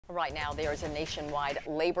Right now, there is a nationwide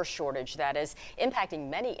labor shortage that is impacting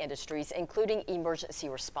many industries, including emergency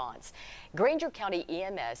response. Grainger County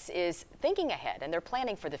EMS is thinking ahead and they're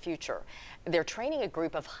planning for the future. They're training a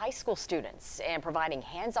group of high school students and providing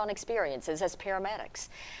hands-on experiences as paramedics.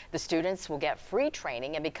 The students will get free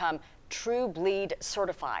training and become True Bleed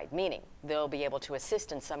certified, meaning they'll be able to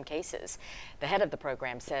assist in some cases. The head of the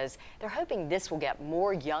program says they're hoping this will get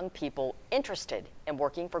more young people interested in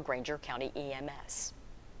working for Grainger County EMS.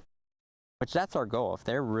 Which that's our goal. If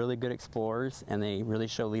they're really good explorers and they really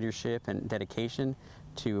show leadership and dedication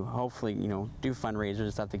to hopefully, do fundraisers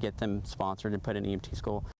and stuff to get them sponsored and put in EMT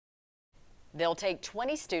school. They'll take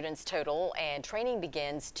 20 students total and training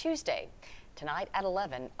begins Tuesday. Tonight at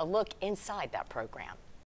 11, a look inside that program.